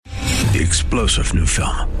the explosive new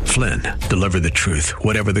film, Flynn, Deliver the Truth,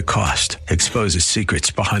 Whatever the Cost, exposes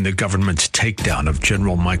secrets behind the government's takedown of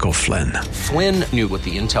General Michael Flynn. Flynn knew what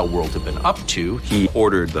the intel world had been up to. He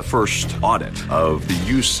ordered the first audit of the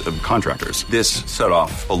use of contractors. This set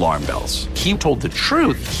off alarm bells. He told the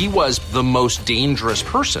truth. He was the most dangerous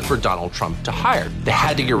person for Donald Trump to hire. They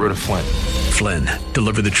had to get rid of Flynn. Flynn,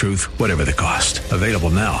 Deliver the Truth, Whatever the Cost. Available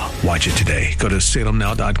now. Watch it today. Go to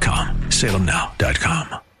salemnow.com.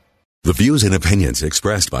 salemnow.com. The views and opinions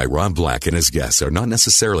expressed by Rob Black and his guests are not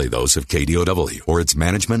necessarily those of KDOW or its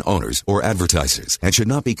management, owners, or advertisers and should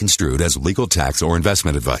not be construed as legal, tax, or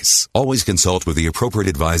investment advice. Always consult with the appropriate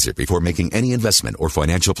advisor before making any investment or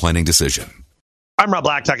financial planning decision. I'm Rob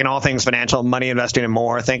Black, talking all things financial, money, investing, and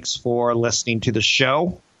more. Thanks for listening to the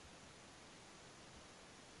show.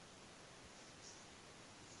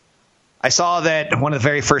 I saw that one of the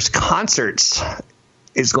very first concerts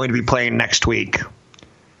is going to be playing next week.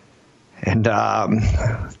 And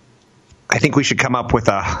I think we should come up with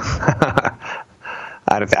a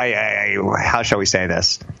how shall we say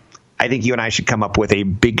this? I think you and I should come up with a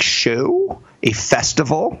big show, a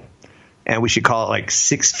festival, and we should call it like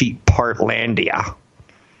 6 Feet Partlandia.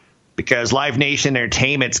 Because Live Nation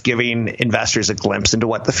Entertainment's giving investors a glimpse into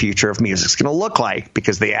what the future of music is going to look like,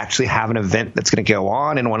 because they actually have an event that's going to go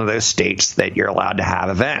on in one of those states that you're allowed to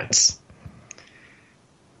have events.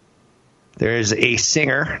 There's a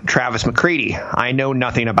singer, Travis McCready, I know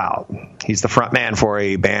nothing about. He's the front man for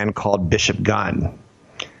a band called Bishop Gunn.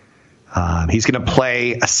 He's going to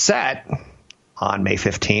play a set on May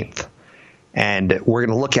 15th, and we're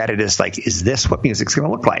going to look at it as like, is this what music's going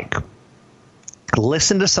to look like?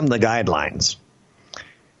 Listen to some of the guidelines.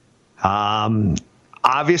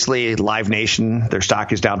 Obviously, Live Nation, their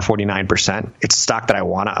stock is down 49%. It's a stock that I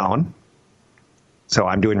want to own. So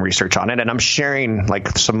I'm doing research on it, and I'm sharing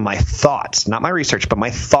like some of my thoughts, not my research, but my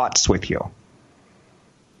thoughts with you.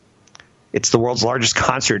 It's the world's largest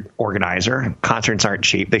concert organizer. Concerts aren't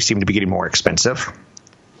cheap. They seem to be getting more expensive.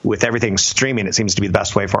 With everything streaming, it seems to be the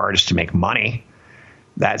best way for artists to make money.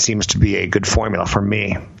 That seems to be a good formula for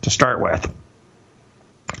me to start with.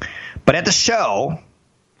 But at the show,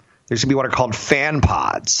 there's going to be what are called fan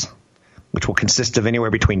pods, which will consist of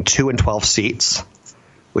anywhere between 2 and 12 seats,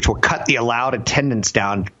 which will cut the allowed attendance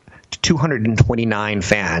down to 229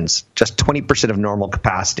 fans, just 20% of normal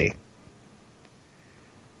capacity.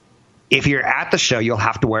 If you're at the show, you'll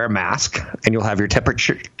have to wear a mask, and you'll have your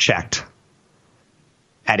temperature checked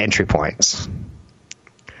at entry points.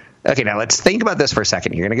 Okay, now let's think about this for a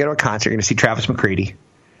second. You're going to go to a concert. You're going to see Travis McCready.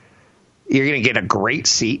 You're going to get a great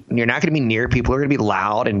seat, and you're not going to be near people who are going to be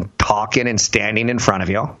loud and talking and standing in front of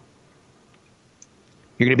you.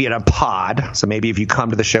 You're going to be in a pod, so maybe if you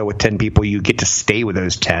come to the show with 10 people, you get to stay with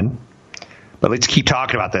those 10. But let's keep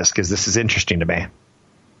talking about this because this is interesting to me.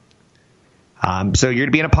 So you're going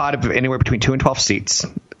to be in a pod of anywhere between 2 and 12 seats.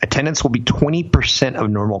 Attendance will be 20%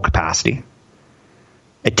 of normal capacity.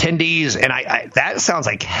 Attendees, and that sounds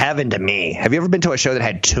like heaven to me. Have you ever been to a show that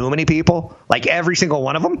had too many people? Like every single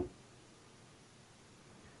one of them?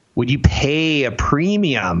 Would you pay a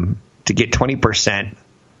premium to get 20%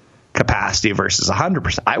 capacity versus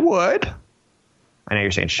 100%? I would. I know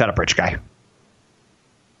you're saying, shut up, rich guy.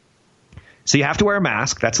 So you have to wear a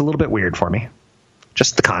mask. That's a little bit weird for me.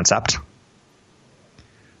 Just the concept.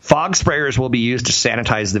 Fog sprayers will be used to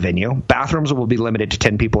sanitize the venue. Bathrooms will be limited to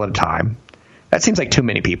 10 people at a time. That seems like too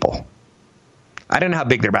many people. I don't know how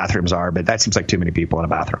big their bathrooms are, but that seems like too many people in a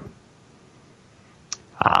bathroom.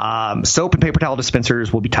 Soap and paper towel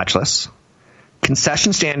dispensers will be touchless.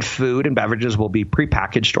 Concession stand food and beverages will be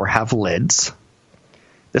prepackaged or have lids.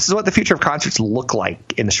 This is what the future of concerts look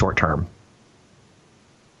like in the short term.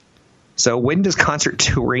 So when does concert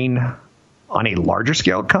touring on a larger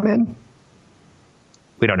scale come in?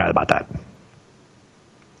 We don't know about that.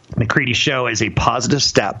 McCready's show is a positive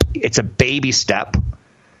step. It's a baby step.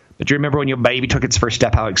 But do you remember when your baby took its first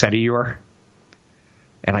step, how excited you were?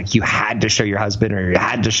 And like you had to show your husband or you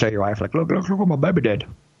had to show your wife, like, look what my baby did.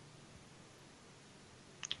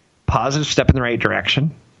 Positive step in the right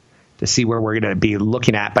direction to see where we're going to be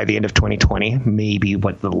looking at by the end of 2020, maybe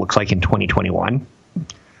what it looks like in 2021.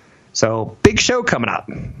 So big show coming up.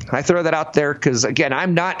 I throw that out there because, again,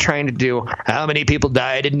 I'm not trying to do how many people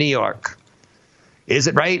died in New York. Is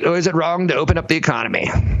it right or is it wrong to open up the economy?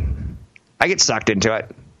 I get sucked into it,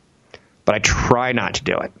 but I try not to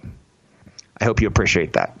do it. I hope you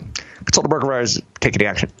appreciate that. Consultant broker is taking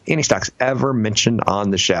action. Any stocks ever mentioned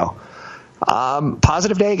on the show.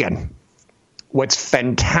 Positive day again. What's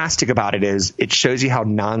fantastic about it is it shows you how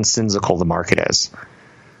nonsensical the market is.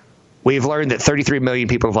 We've learned that 33 million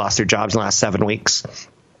people have lost their jobs in the last 7 weeks.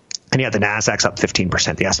 And yet the NASDAQ's up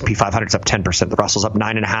 15%. The S&P 500's up 10%. The Russell's up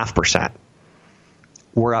 9.5%.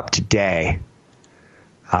 We're up today.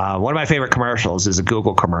 One of my favorite commercials is a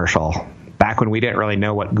Google commercial. Back when we didn't really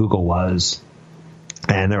know what Google was.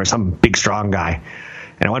 And there was some big, strong guy.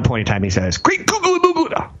 And at one point in time, he says, "Great Google and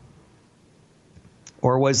Mooglita."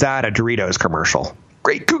 Or was that a Doritos commercial?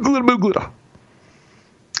 "Great Google and Mooglita."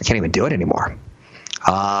 I can't even do it anymore.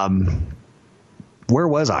 Where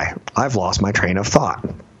was I? I've lost my train of thought.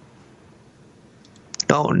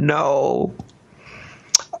 Oh, no.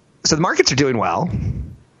 So the markets are doing well.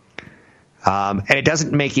 And it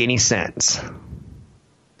doesn't make any sense.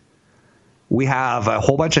 We have a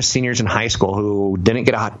whole bunch of seniors in high school who didn't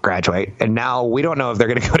get to graduate, and now we don't know if they're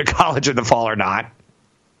going to go to college in the fall or not.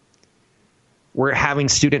 We're having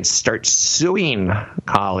students start suing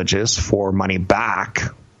colleges for money back.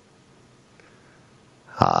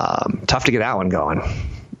 Tough to get that one going.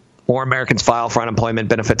 More Americans file for unemployment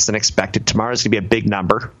benefits than expected. Tomorrow's going to be a big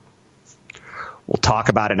number. We'll talk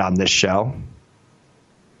about it on this show.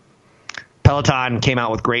 Peloton came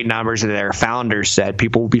out with great numbers, and their founders said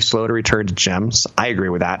people will be slow to return to gyms. I agree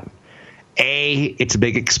with that. It's a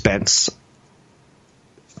big expense,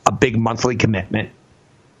 a big monthly commitment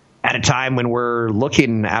at a time when we're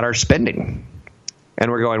looking at our spending.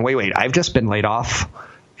 And we're going, wait, I've just been laid off,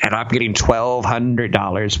 and I'm getting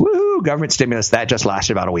 $1,200. Woohoo, government stimulus. That just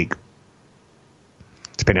lasted about a week,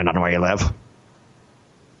 depending on where you live.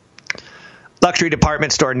 Luxury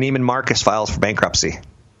department store Neiman Marcus files for bankruptcy.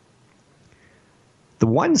 The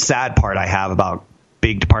one sad part I have about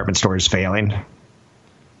big department stores failing,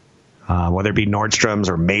 whether it be Nordstrom's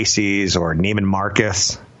or Macy's or Neiman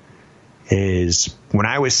Marcus, is when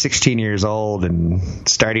I was 16 years old and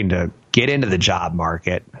starting to get into the job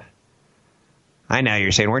market. I know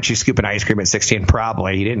you're saying, weren't you scooping ice cream at 16?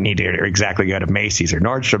 Probably. You didn't need to exactly go to Macy's or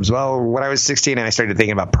Nordstrom's. Well, when I was 16, I started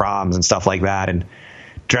thinking about proms and stuff like that and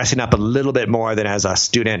dressing up a little bit more than as a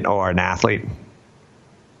student or an athlete.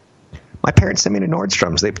 My parents sent me to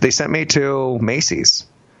Nordstrom's. They sent me to Macy's.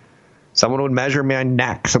 Someone would measure my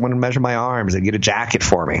neck. Someone would measure my arms. They'd get a jacket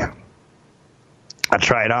for me. I'd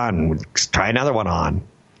try it on. Try another one on.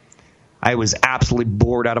 I was absolutely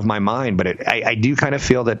bored out of my mind, but I do kind of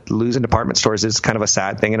feel that losing department stores is kind of a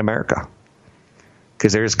sad thing in America.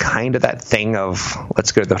 Because there's kind of that thing of,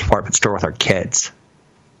 let's go to the department store with our kids.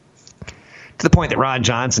 To the point that Ron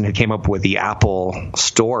Johnson, who came up with the Apple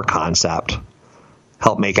Store concept,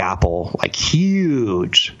 helped make Apple like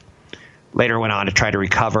huge. Later went on to try to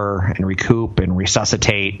recover and recoup and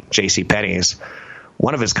resuscitate JCPenney's.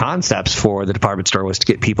 One of his concepts for the department store was to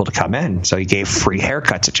get people to come in. So he gave free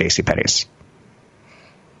haircuts at JCPenney's.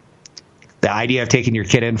 The idea of taking your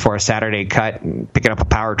kid in for a Saturday cut and picking up a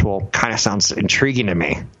power tool kind of sounds intriguing to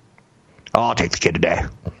me. Oh, I'll take the kid today.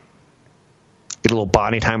 Get a little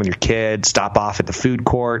bonding time with your kid, stop off at the food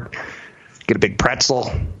court, get a big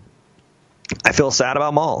pretzel. I feel sad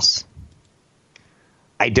about malls.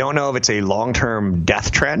 I don't know if it's a long-term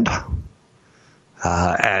death trend,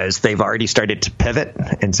 as they've already started to pivot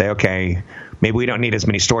and say, okay, maybe we don't need as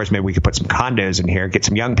many stores. Maybe we could put some condos in here, get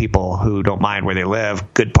some young people who don't mind where they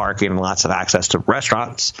live, good parking, and lots of access to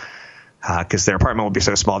restaurants, because their apartment will be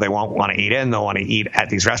so small they won't want to eat in. They'll want to eat at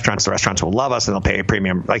these restaurants. The restaurants will love us, and they'll pay a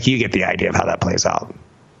premium. Like, you get the idea of how that plays out.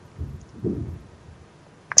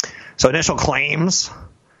 So initial claims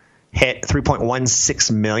hit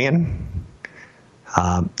 3.16 million.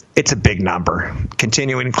 It's a big number.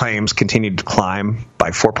 Continuing claims continued to climb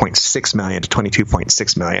by 4.6 million to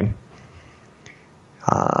 22.6 million.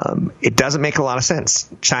 It doesn't make a lot of sense.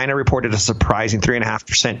 China reported a surprising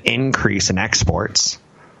 3.5% increase in exports.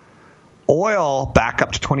 Oil back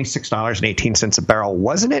up to $26.18 a barrel.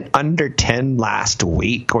 Wasn't it under 10 last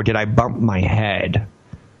week, or did I bump my head?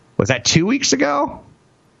 Was that 2 weeks ago?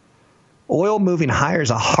 Oil moving higher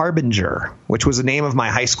is a harbinger, which was the name of my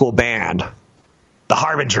high school band, the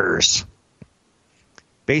Harbingers,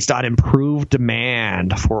 based on improved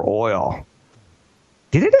demand for oil.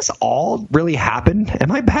 Did this all really happen? Am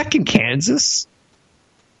I back in Kansas?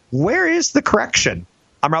 Where is the correction?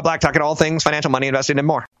 I'm Rob Black, talking all things financial, money, investing, and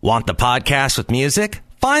more. Want the podcast with music?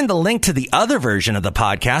 Find the link to the other version of the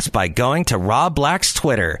podcast by going to Rob Black's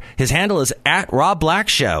Twitter. His handle is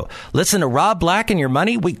 @RobBlackShow. Listen to Rob Black and Your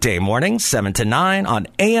Money weekday mornings, 7 to 9 on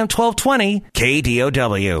AM 1220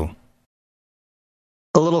 KDOW.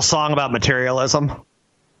 A little song about materialism.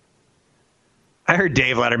 I heard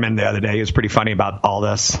Dave Letterman the other day. He was pretty funny about all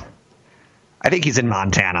this. I think he's in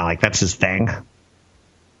Montana. Like, that's his thing.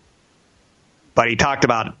 But he talked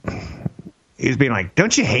about, he was being like,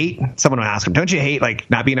 don't you hate, someone would ask him, don't you hate, like,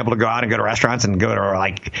 not being able to go out and go to restaurants and go to, or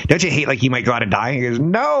like, don't you hate, like, you might go out and die? He goes,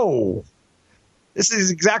 no. This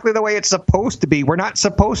is exactly the way it's supposed to be. We're not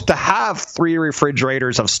supposed to have 3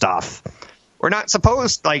 refrigerators of stuff. We're not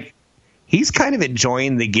supposed, he's kind of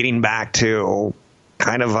enjoying the getting back to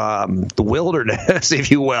kind of the wilderness,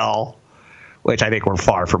 if you will, which I think we're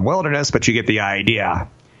far from wilderness, but you get the idea.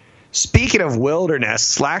 Speaking of wilderness,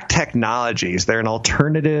 Slack Technologies, they're an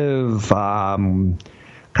alternative kind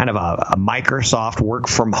of a Microsoft work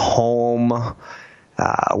from home,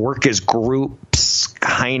 work as groups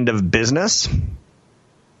kind of business.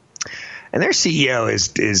 And their CEO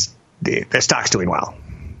is their stock's doing well.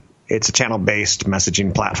 It's a channel-based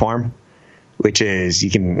messaging platform, which is you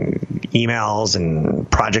can emails and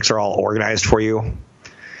projects are all organized for you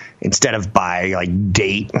instead of by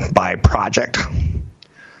date, by project.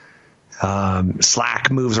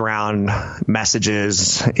 Slack moves around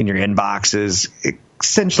messages in your inboxes,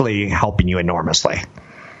 essentially helping you enormously.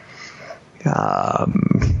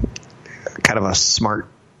 Kind of a smart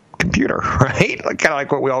computer, right? Kind of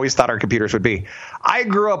like what we always thought our computers would be. I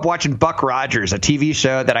grew up watching Buck Rogers, a TV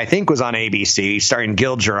show that I think was on ABC, starring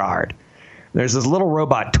Gil Gerard. There's this little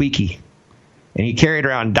robot, Tweaky, and he carried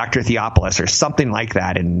around Dr. Theopolis or something like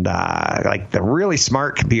that. And the really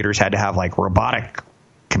smart computers had to have robotic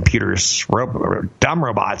computers, dumb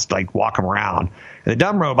robots walk them around. And the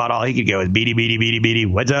dumb robot, all he could go is beady, beady, beady, beady.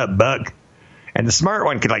 What's up, Buck? And the smart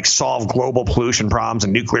one could solve global pollution problems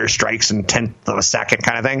and nuclear strikes in 1/10 of a second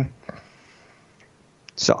kind of thing.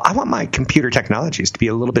 So I want my computer technologies to be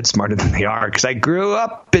a little bit smarter than they are because I grew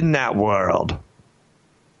up in that world.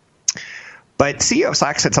 But CEO of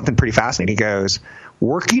Slack said something pretty fascinating. He goes,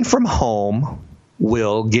 working from home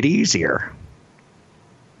will get easier.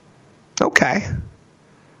 Okay.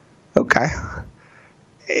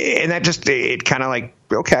 And that just, it kind of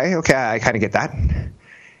okay, I kind of get that.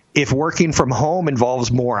 If working from home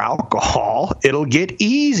involves more alcohol, it'll get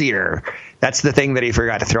easier. That's the thing that he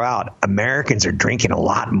forgot to throw out. Americans are drinking a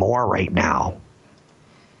lot more right now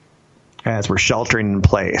as we're sheltering in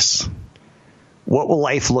place. What will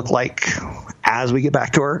life look like as we get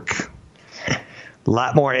back to work? A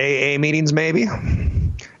lot more AA meetings, maybe.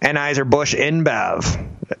 Anheuser-Busch InBev.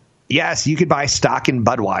 Yes, you could buy stock in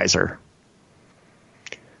Budweiser.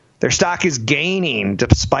 Their stock is gaining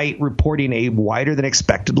despite reporting a wider than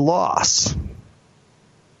expected loss.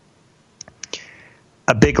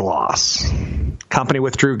 A big loss. Company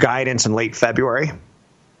withdrew guidance in late February.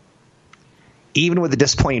 Even with the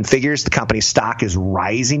disappointing figures, the company's stock is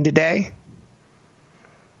rising today.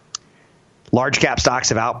 Large cap stocks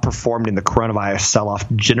have outperformed in the coronavirus sell-off,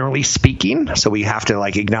 generally speaking, so we have to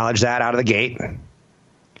acknowledge that out of the gate.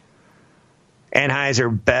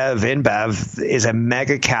 Anheuser-Busch InBev is a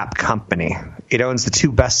mega cap company. It owns the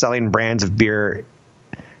 2 best-selling brands of beer,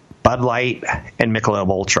 Bud Light and Michelob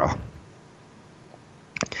Ultra.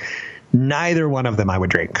 Neither one of them I would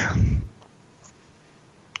drink.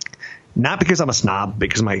 Not because I'm a snob,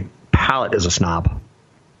 because my palate is a snob.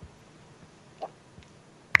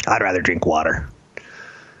 I'd rather drink water.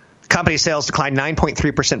 Company sales declined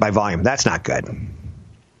 9.3% by volume. That's not good.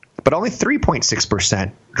 But only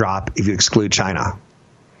 3.6% drop if you exclude China.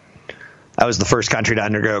 That was the first country to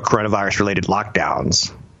undergo coronavirus-related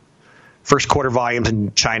lockdowns. First quarter volumes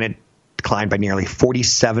in China declined by nearly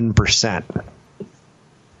 47%.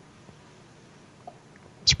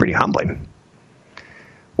 It's pretty humbling.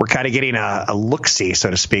 We're kind of getting a look-see, so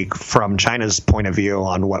to speak, from China's point of view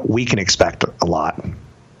on what we can expect a lot.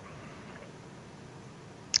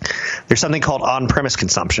 There's something called on-premise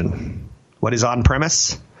consumption. What is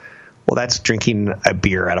on-premise? Well, that's drinking a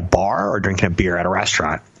beer at a bar or drinking a beer at a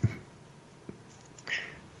restaurant.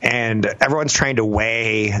 And everyone's trying to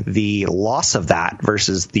weigh the loss of that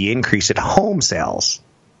versus the increase at home sales.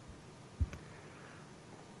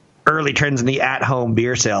 Early trends in the at-home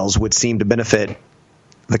beer sales would seem to benefit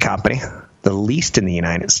the company, the least in the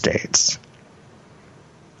United States.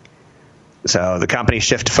 So the company's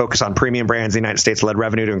shift to focus on premium brands in the United States led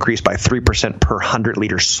revenue to increase by 3% per 100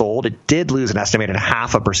 liters sold. It did lose an estimated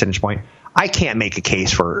 0.5 percentage point. I can't make a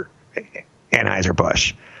case for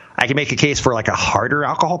Anheuser-Busch. I can make a case for a harder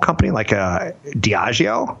alcohol company like a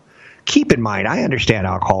Diageo. Keep in mind, I understand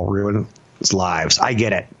alcohol ruins lives. I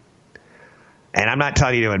get it. And I'm not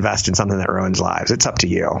telling you to invest in something that ruins lives. It's up to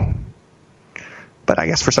you. But I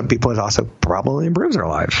guess for some people, it also probably improves their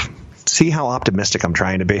life. See how optimistic I'm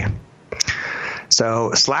trying to be.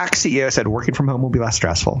 So Slack CEO said working from home will be less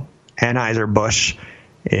stressful. Anheuser-Busch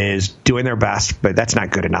is doing their best, but that's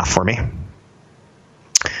not good enough for me.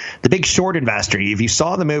 The Big Short investor, if you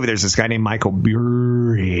saw the movie, there's this guy named Michael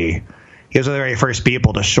Burry. He was one of the very first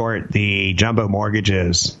people to short the jumbo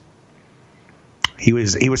mortgages. He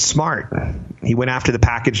was smart. He went after the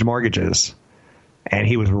packaged mortgages. And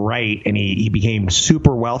he was right, and he became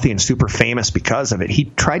super wealthy and super famous because of it. He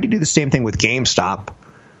tried to do the same thing with GameStop,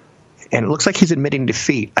 and it looks like he's admitting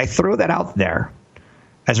defeat. I throw that out there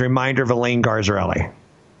as a reminder of Elaine Garzarelli.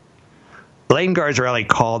 Elaine Garzarelli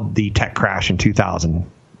called the tech crash in 2000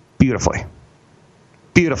 beautifully.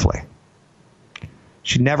 Beautifully.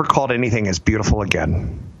 She never called anything as beautiful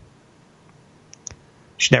again.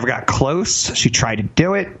 She never got close. She tried to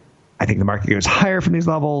do it. I think the market goes higher from these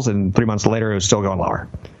levels, and 3 months later, it was still going lower.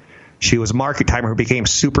 She was a market timer who became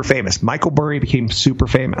super famous. Michael Burry became super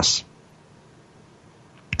famous.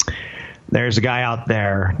 There's a guy out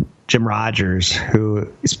there, Jim Rogers,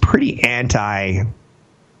 who is pretty anti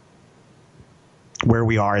where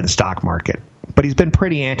we are in the stock market. But he's been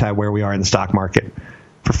pretty anti where we are in the stock market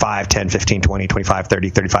for 5, 10, 15, 20, 25, 30,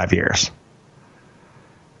 35 years.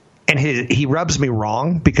 And he rubs me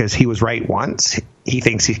wrong because he was right once. He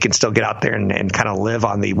thinks he can still get out there and kind of live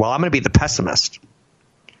on the, well, I'm going to be the pessimist.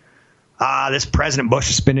 This President Bush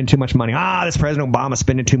is spending too much money. This President Obama is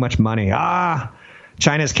spending too much money.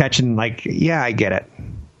 China's catching, yeah, I get it.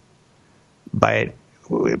 But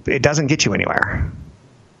it doesn't get you anywhere.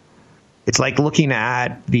 It's like looking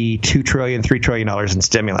at the $2 trillion, $3 trillion in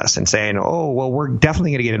stimulus and saying, oh, well, we're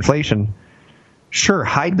definitely going to get inflation. Sure,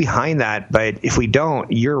 hide behind that, but if we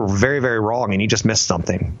don't, you're very, very wrong and you just missed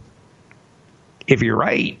something. If you're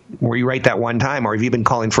right, were you right that one time, or have you been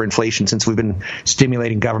calling for inflation since we've been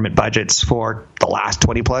stimulating government budgets for the last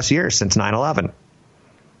 20 plus years since 9/11?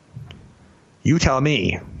 You tell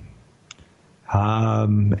me.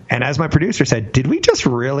 And as my producer said, did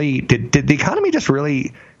the economy just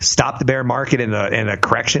really stop the bear market in a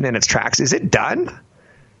correction in its tracks? Is it done?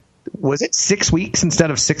 Was it 6 weeks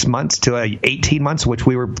instead of 6 months to 18 months, which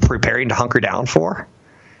we were preparing to hunker down for?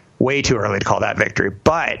 Way too early to call that victory,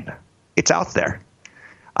 but it's out there.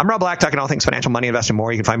 I'm Rob Black, talking all things financial, money, investing,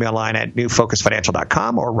 more. You can find me online at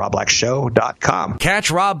newfocusfinancial.com or robblackshow.com.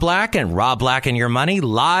 Catch Rob Black and Rob Black and Your Money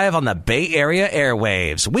live on the Bay Area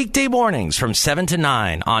airwaves, weekday mornings from 7 to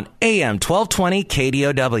 9 on AM 1220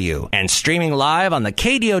 KDOW and streaming live on the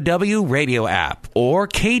KDOW radio app or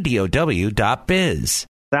KDOW.biz.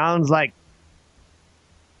 Sounds like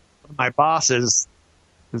one of my bosses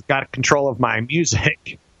has got control of my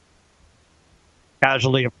music.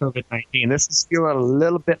 Casualty of COVID-19. This is feeling a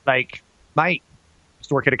little bit like Mike used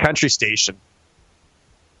to work at a country station.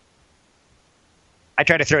 I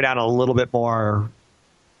try to throw down a little bit more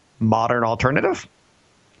modern alternative.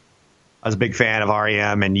 I was a big fan of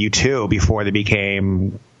REM and U2 before they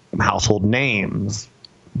became household names,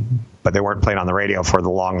 but they weren't played on the radio for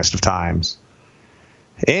the longest of times.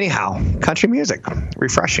 Anyhow, country music,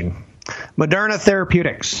 refreshing. Moderna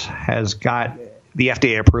Therapeutics has got the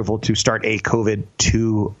FDA approval to start a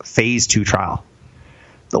COVID-2 phase 2 trial.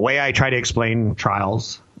 The way I try to explain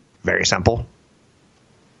trials, very simple,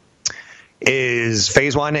 is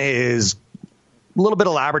phase 1 is a little bit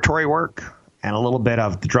of laboratory work and a little bit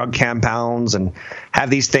of the drug compounds, and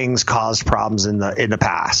have these things caused problems in the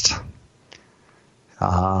past.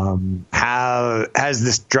 Has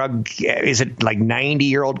this drug, is it like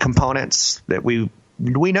 90-year-old components that we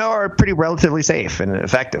know are pretty relatively safe and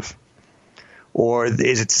effective? Or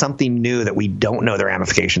is it something new that we don't know the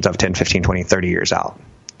ramifications of 10, 15, 20, 30 years out?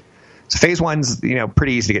 So phase 1's,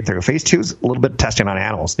 pretty easy to get through. Phase 2's a little bit of testing on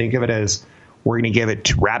animals. Think of it as we're going to give it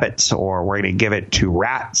to rabbits, or we're going to give it to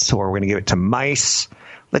rats, or we're going to give it to mice.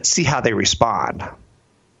 Let's see how they respond.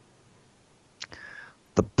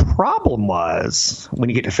 The problem was when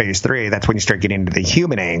you get to phase 3, that's when you start getting into the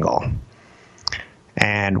human angle.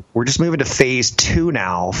 And we're just moving to phase 2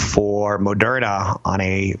 now for Moderna on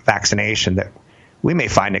a vaccination that we may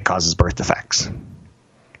find it causes birth defects. And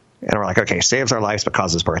we're like, okay, saves our lives but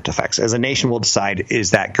causes birth defects. As a nation, we'll decide,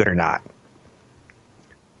 is that good or not?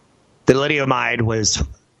 The thalidomide was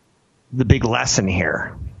the big lesson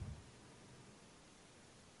here.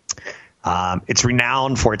 It's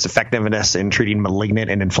renowned for its effectiveness in treating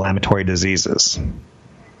malignant and inflammatory diseases.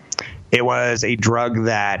 It was a drug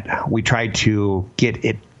that we tried to get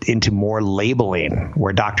it into more labeling,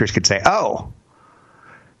 where doctors could say,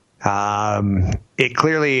 it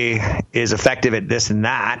clearly is effective at this and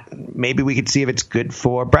that. Maybe we could see if it's good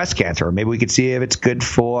for breast cancer, or maybe we could see if it's good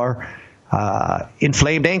for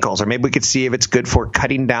inflamed ankles, or maybe we could see if it's good for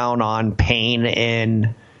cutting down on pain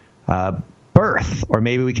in birth, or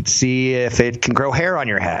maybe we could see if it can grow hair on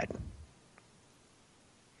your head.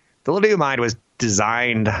 The thalidomide was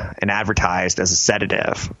designed and advertised as a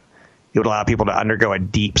sedative. It would allow people to undergo a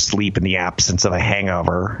deep sleep in the absence of a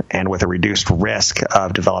hangover and with a reduced risk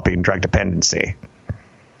of developing drug dependency.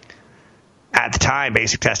 At the time,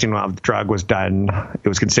 basic testing of the drug was done. It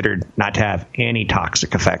was considered not to have any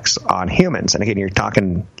toxic effects on humans. And again, you're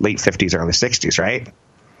talking late 50s, early 60s, right?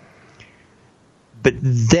 But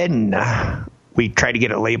then we tried to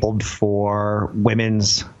get it labeled for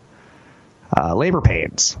women's labor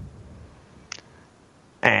pains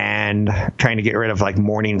and trying to get rid of like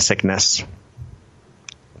morning sickness.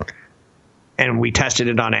 And we tested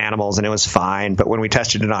it on animals and it was fine. But when we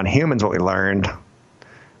tested it on humans, what we learned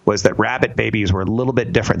was that rabbit babies were a little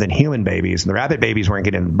bit different than human babies. And the rabbit babies weren't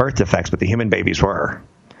getting birth defects, but the human babies were.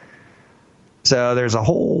 So there's a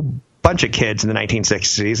whole bunch of kids in the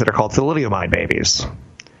 1960s that are called thalidomide babies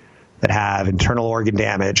that have internal organ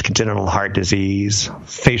damage, congenital heart disease,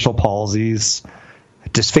 facial palsies,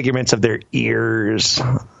 disfigurements of their ears,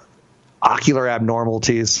 ocular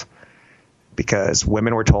abnormalities, because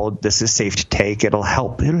women were told this is safe to take. It'll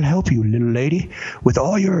help you, little lady, with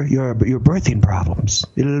all your birthing problems.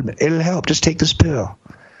 It'll help. Just take this pill.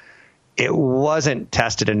 It wasn't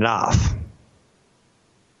tested enough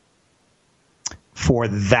for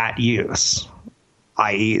that use,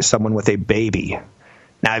 i.e. someone with a baby.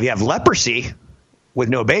 Now, if you have leprosy with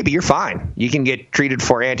no baby, you're fine. You can get treated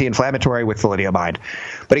for anti-inflammatory with thalidomide.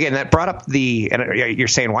 But again, that brought up and you're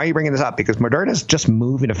saying, why are you bringing this up? Because Moderna's just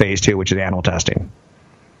moving to phase 2, which is animal testing.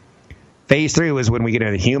 Phase 3 was when we get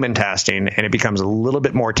into human testing, and it becomes a little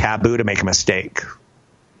bit more taboo to make a mistake.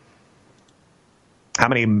 How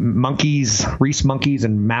many monkeys, Reese monkeys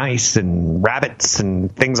and mice and rabbits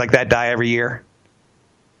and things like that die every year?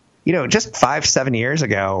 You know, just 5-7 years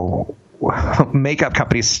ago, makeup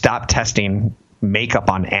companies stopped testing makeup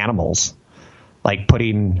on animals, like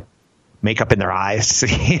putting makeup in their eyes to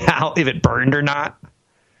see if it burned or not.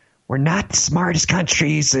 We're not the smartest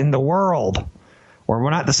countries in the world, or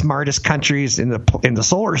we're not the smartest countries in the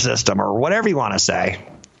solar system, or whatever you want to say.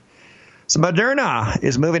 So Moderna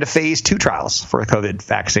is moving to phase 2 trials for a COVID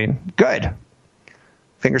vaccine. Good.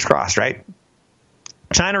 Fingers crossed, right?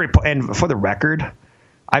 China, and for the record,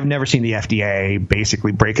 I've never seen the FDA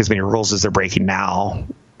basically break as many rules as they're breaking now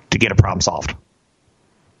to get a problem solved.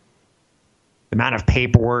 The amount of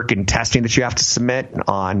paperwork and testing that you have to submit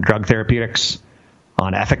on drug therapeutics,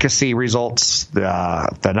 on efficacy results,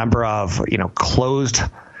 the number of closed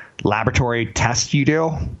laboratory tests you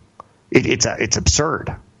do, it's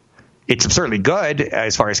absurd. It's absurdly good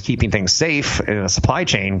as far as keeping things safe in a supply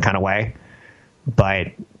chain kind of way, but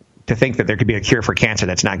to think that there could be a cure for cancer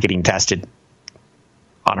that's not getting tested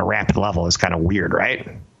on a rapid level is kind of weird,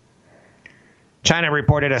 right? China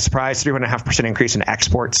reported a surprise 3.5% increase in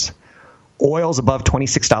exports. Oil's above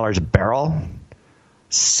 $26 a barrel.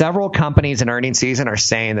 Several companies in earnings season are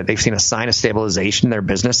saying that they've seen a sign of stabilization in their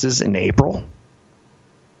businesses in April.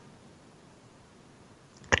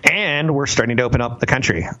 And we're starting to open up the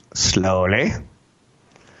country slowly.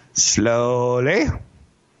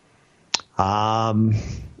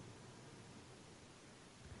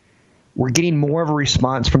 We're getting more of a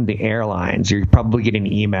response from the airlines. You're probably getting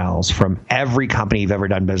emails from every company you've ever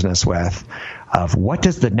done business with of what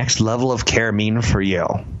does the next level of care mean for you?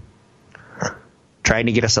 Trying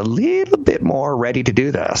to get us a little bit more ready to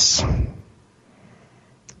do this.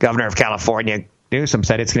 Governor of California, Newsom,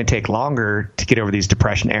 said it's going to take longer to get over these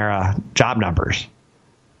Depression-era job numbers.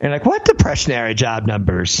 And like, what Depression-era job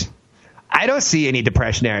numbers? I don't see any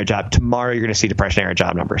Depression-era job. Tomorrow you're going to see Depression-era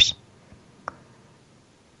job numbers.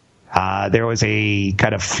 There was a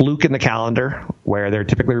kind of fluke in the calendar where they're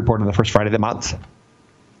typically reported on the first Friday of the month.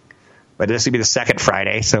 But this will be the second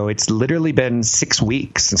Friday, so it's literally been 6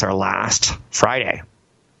 weeks since our last Friday.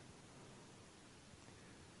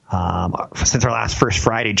 Since our last first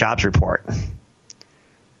Friday jobs report.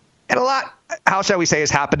 And a lot, how shall we say,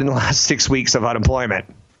 has happened in the last 6 weeks of unemployment.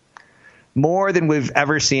 More than we've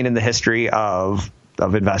ever seen in the history of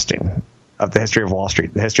investing, of the history of Wall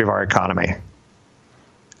Street, the history of our economy,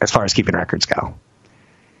 as far as keeping records go.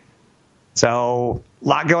 So, a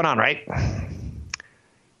lot going on, right?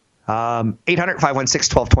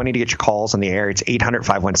 800-516-1220 to get your calls on the air. It's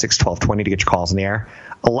 800-516-1220 to get your calls on the air.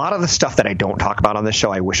 A lot of the stuff that I don't talk about on this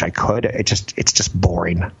show, I wish I could. It's just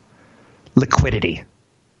boring. Liquidity.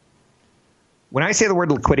 When I say the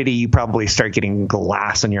word liquidity, you probably start getting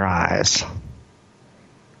glass in your eyes.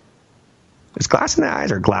 Is glass in the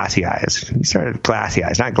eyes or glassy eyes? You started glassy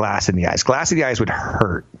eyes, not glass in the eyes. Glass in the eyes would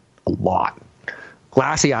hurt a lot.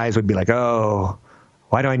 Glassy eyes would be like, oh,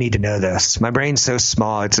 why do I need to know this? My brain's so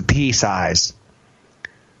small. It's a pea size.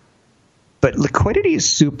 But liquidity is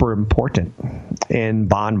super important in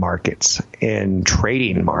bond markets, in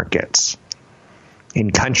trading markets,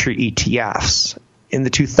 in country ETFs. In the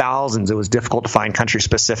 2000s, it was difficult to find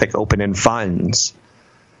country-specific open-end funds.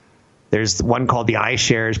 There's one called the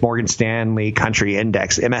iShares Morgan Stanley Country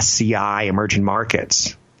Index, MSCI Emerging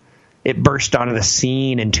Markets. It burst onto the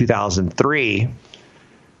scene in 2003.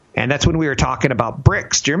 And that's when we were talking about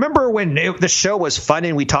BRICS. Do you remember when the show was fun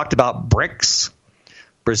and we talked about BRICS?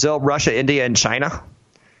 Brazil, Russia, India, and China.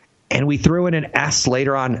 And we threw in an S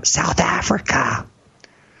later on, South Africa.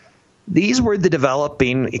 These were the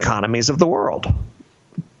developing economies of the world.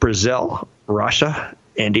 Brazil, Russia,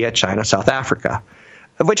 India, China, South Africa.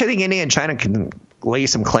 Of which I think India and China can lay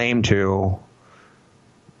some claim to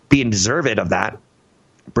being deserving of that.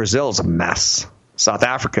 Brazil's a mess. South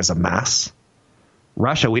Africa's a mess.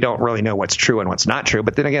 Russia, we don't really know what's true and what's not true.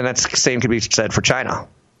 But then again, that's the same could be said for China.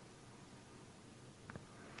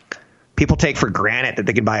 People take for granted that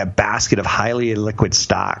they can buy a basket of highly liquid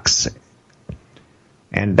stocks.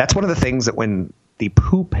 And that's one of the things that when the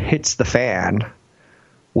poop hits the fan,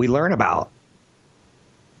 we learn about.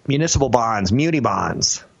 Municipal bonds, muni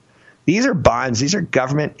bonds. These are bonds. These are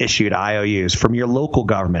government-issued IOUs from your local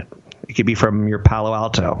government. It could be from your Palo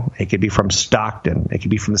Alto. It could be from Stockton. It could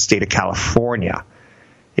be from the state of California.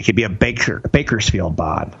 It could be a Bakersfield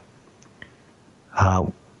bond.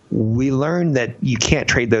 We learned that you can't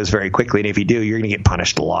trade those very quickly, and if you do, you're going to get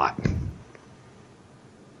punished a lot.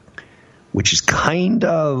 Which is kind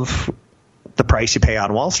of the price you pay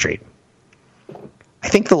on Wall Street. I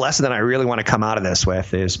think the lesson that I really want to come out of this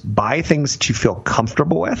with is buy things that you feel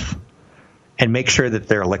comfortable with and make sure that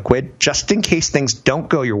they're liquid just in case things don't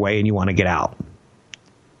go your way and you want to get out.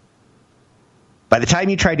 By the time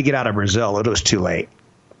you tried to get out of Brazil, it was too late.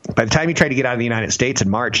 By the time you tried to get out of the United States in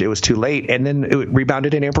March, it was too late, and then it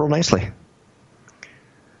rebounded in April nicely.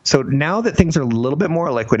 So now that things are a little bit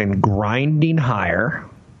more liquid and grinding higher,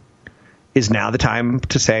 is now the time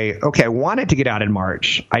to say, okay, I wanted to get out in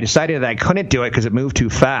March. I decided that I couldn't do it because it moved too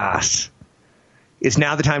fast. Is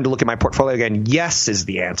now the time to look at my portfolio again? Yes is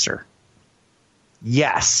the answer.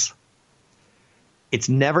 Yes. It's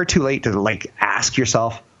never too late to ask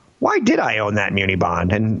yourself, why did I own that muni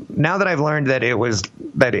bond? And now that I've learned that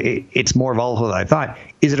it's more volatile than I thought,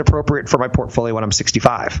 is it appropriate for my portfolio when I'm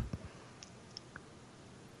 65?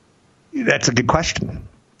 That's a good question.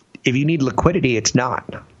 If you need liquidity, it's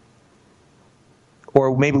not.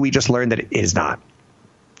 Or maybe we just learned that it is not.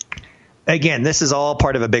 Again, this is all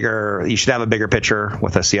part of you should have a bigger picture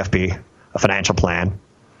with a CFP, a financial plan,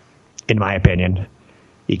 in my opinion.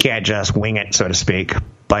 You can't just wing it, so to speak.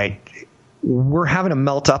 But we're having a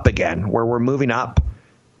melt up again where we're moving up.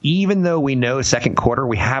 Even though we know second quarter,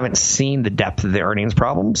 we haven't seen the depth of the earnings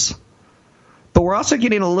problems. But we're also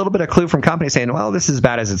getting a little bit of clue from companies saying, well, this is as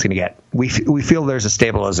bad as it's going to get. We feel there's a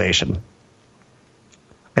stabilization.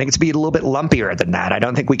 I think it's be a little bit lumpier than that. I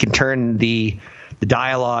don't think we can turn the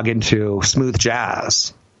dialogue into smooth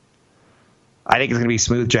jazz. I think it's going to be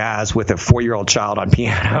smooth jazz with a 4-year-old child on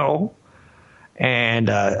piano and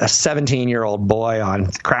a 17-year-old boy on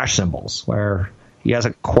crash cymbals where he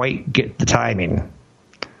doesn't quite get the timing.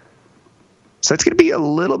 So it's going to be a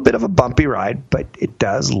little bit of a bumpy ride, but it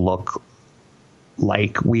does look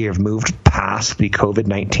like we have moved past the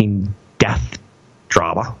COVID-19 death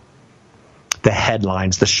drama. The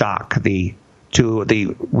headlines, the shock, the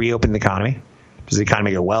reopen the economy. Does the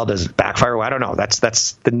economy go well? Does it backfire? Well, I don't know. That's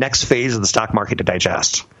the next phase of the stock market to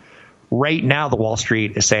digest. Right now, the Wall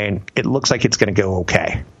Street is saying it looks like it's going to go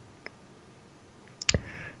okay.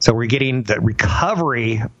 So we're getting the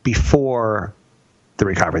recovery before the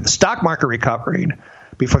recovery. The stock market recovering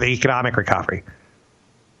before the economic recovery.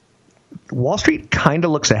 Wall Street kind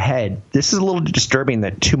of looks ahead. This is a little disturbing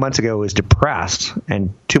that 2 months ago it was depressed,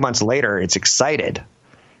 and 2 months later it's excited.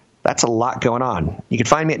 That's a lot going on. You can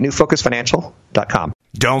find me at newfocusfinancial.com.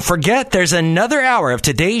 Don't forget, there's another hour of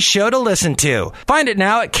today's show to listen to. Find it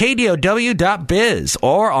now at KDOW.biz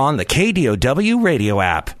or on the KDOW radio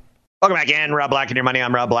app. Welcome back in. Rob Black and Your Money.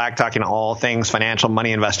 I'm Rob Black, talking all things financial,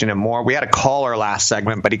 money, investing, and more. We had a caller last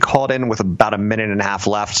segment, but he called in with about a minute and a half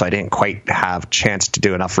left, so I didn't quite have a chance to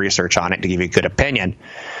do enough research on it to give you a good opinion.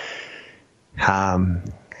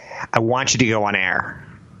 I want you to go on air.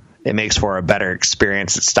 It makes for a better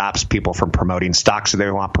experience. It stops people from promoting stocks that they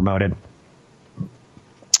want promoted.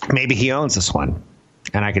 Maybe he owns this one.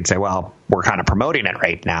 And I could say, well, we're kind of promoting it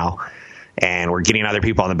right now. And we're getting other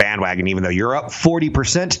people on the bandwagon, even though you're up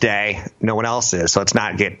 40% today, no one else is. So let's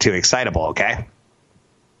not get too excitable, okay?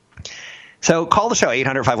 So call the show,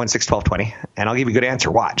 800-516-1220, and I'll give you a good answer.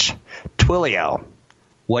 Watch. Twilio,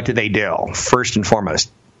 what do they do? First and foremost,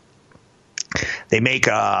 they make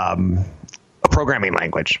a programming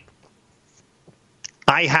language.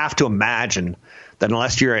 I have to imagine that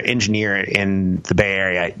unless you're an engineer in the Bay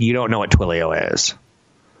Area, you don't know what Twilio is.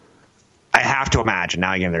 I have to imagine.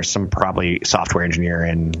 Now, again, there's some probably software engineer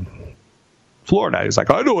in Florida. He's like,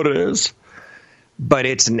 I know what it is. But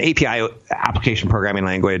it's an API, application programming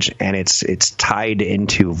language, and it's tied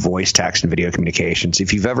into voice, text, and video communications.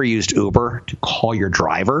 If you've ever used Uber to call your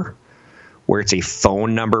driver, where it's a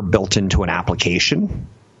phone number built into an application,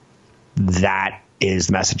 that is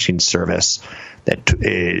the messaging service that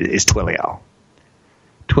is Twilio.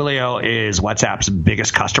 Twilio is WhatsApp's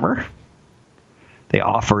biggest customer. They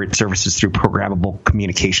offer its services through programmable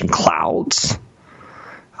communication clouds.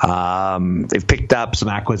 They've picked up some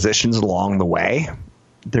acquisitions along the way.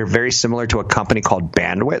 They're very similar to a company called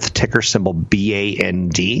Bandwidth, ticker symbol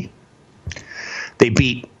BAND. They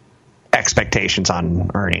beat expectations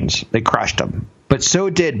on earnings. They crushed them. But so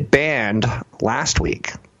did Band last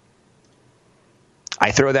week.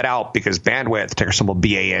 I throw that out because Bandwidth, ticker symbol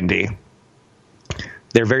BAND,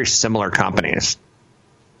 they're very similar companies.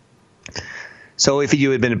 So if you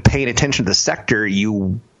had been paying attention to the sector,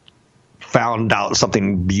 you found out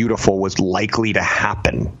something beautiful was likely to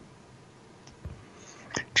happen.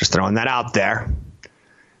 Just throwing that out there.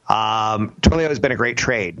 Twilio has been a great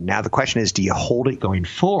trade. Now the question is, do you hold it going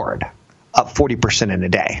forward? Up 40% in a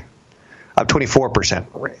day. Up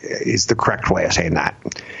 24% is the correct way of saying that.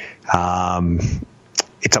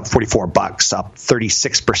 It's up $44, up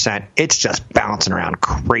 36%. It's just bouncing around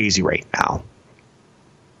crazy right now.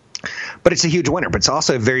 But it's a huge winner, but it's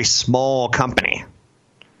also a very small company.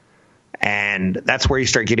 And that's where you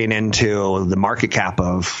start getting into the market cap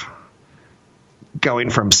of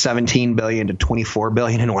going from 17 billion to 24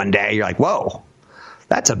 billion in one day. You're like, whoa,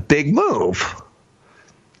 that's a big move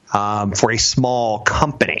for a small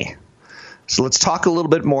company. So let's talk a little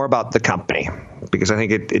bit more about the company, because I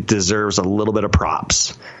think it deserves a little bit of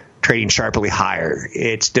props. Trading sharply higher.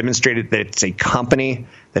 It's demonstrated that it's a company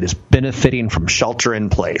that is benefiting from shelter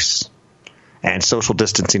in place and social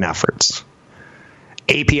distancing efforts.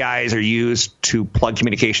 APIs are used to plug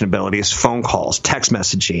communication abilities, phone calls, text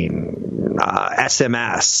messaging,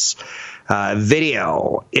 SMS,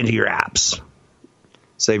 video into your apps.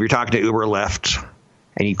 So if you're talking to Uber or Lyft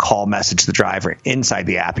and you call message the driver inside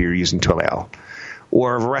the app, you're using Twilio.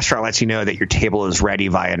 Or if a restaurant lets you know that your table is ready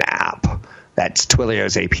via an app, that's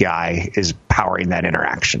Twilio's API is powering that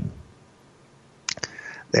interaction.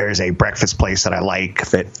 There's a breakfast place that I like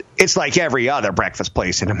that it's like every other breakfast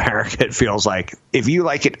place in America. It feels like if you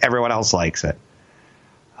like it, everyone else likes it.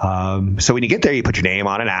 So when you get there, you put your name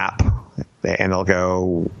on an app and they'll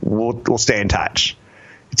go, we'll stay in touch.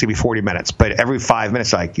 It's going to be 40 minutes, but every 5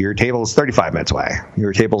 minutes, like your table is 35 minutes away.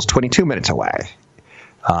 Your table is 22 minutes away.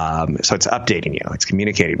 So it's updating you. It's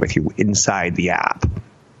communicating with you inside the app.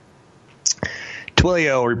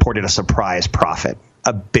 Twilio reported a surprise profit,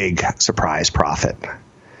 a big surprise profit.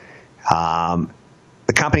 The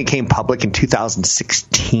company came public in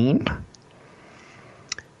 2016.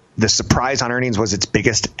 The surprise on earnings was its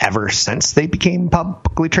biggest ever since they became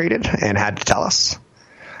publicly traded and had to tell us.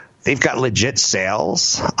 They've got legit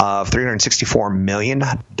sales of $364 million.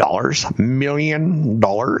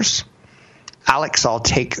 Alex, I'll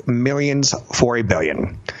take millions for $1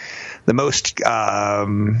 billion. The most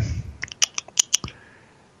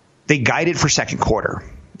they guided for second quarter.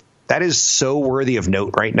 That is so worthy of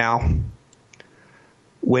note right now.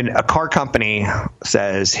 When a car company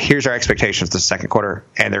says, here's our expectations for the second quarter,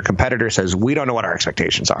 and their competitor says, we don't know what our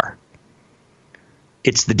expectations are.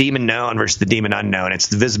 It's the demon known versus the demon unknown. It's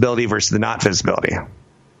the visibility versus the not visibility.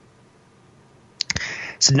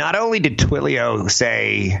 So not only did Twilio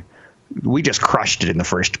say, we just crushed it in the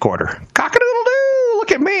first quarter. Cock-a-doodle-doo,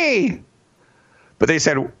 look at me. But they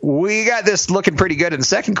said, we got this looking pretty good in the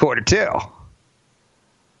second quarter too.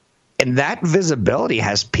 And that visibility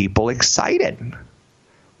has people excited.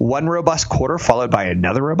 One robust quarter followed by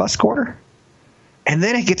another robust quarter. And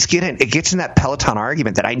then it gets in that Peloton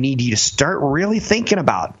argument that I need you to start really thinking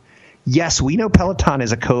about. Yes, we know Peloton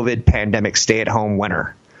is a COVID pandemic stay-at-home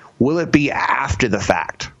winner. Will it be after the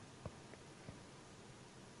fact?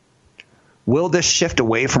 Will this shift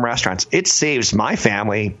away from restaurants? It saves my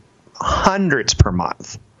family hundreds per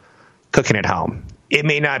month cooking at home. It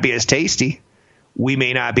may not be as tasty. We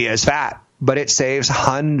may not be as fat, but it saves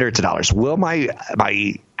hundreds of dollars. Will my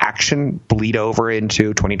action bleed over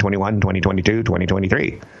into 2021, 2022,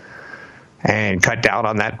 2023 and cut down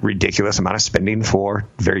on that ridiculous amount of spending for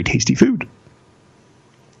very tasty food?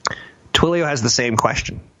 Twilio has the same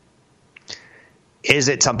question. Is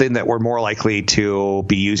it something that we're more likely to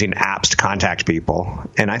be using apps to contact people?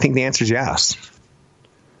 And I think the answer is yes.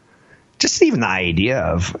 Just even the idea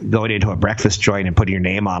of going into a breakfast joint and putting your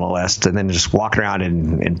name on a list and then just walking around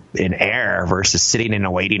in air versus sitting in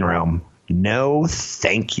a waiting room. No,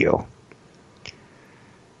 thank you.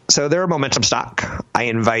 So they're a momentum stock. I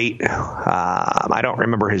invite, I don't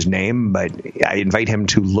remember his name, but I invite him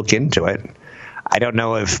to look into it. I don't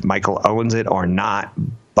know if Michael owns it or not,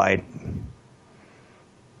 but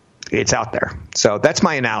it's out there. So that's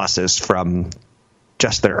my analysis from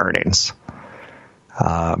just their earnings.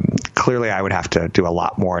 Clearly, I would have to do a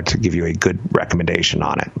lot more to give you a good recommendation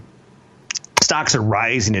on it. Stocks are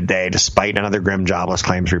rising today despite another grim jobless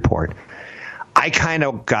claims report. I kind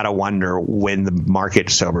of got to wonder when the market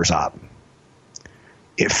sobers up.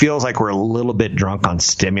 It feels like we're a little bit drunk on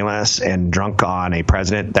stimulus and drunk on a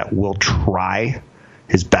president that will try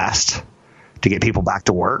his best to get people back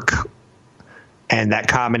to work. And that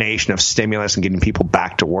combination of stimulus and getting people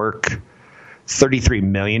back to work, 33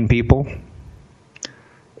 million people,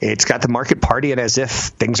 it's got the market partying as if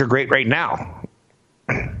things are great right now.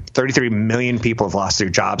 33 million people have lost their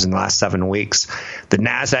jobs in the last 7 weeks. The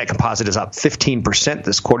NASDAQ composite is up 15%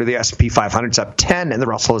 this quarter. The S&P 500 is up 10%, and the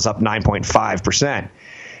Russell is up 9.5%.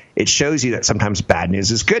 It shows you that sometimes bad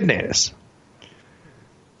news is good news.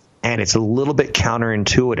 And it's a little bit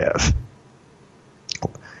counterintuitive.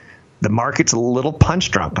 The market's a little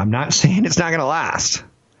punch drunk. I'm not saying it's not going to last.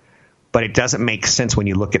 But it doesn't make sense when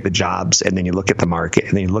you look at the jobs, and then you look at the market,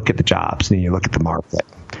 and then you look at the jobs, and then you look at the market.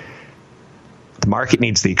 The market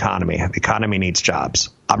needs the economy. The economy needs jobs.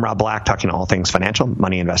 I'm Rob Black, talking all things financial,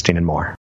 money, investing, and more.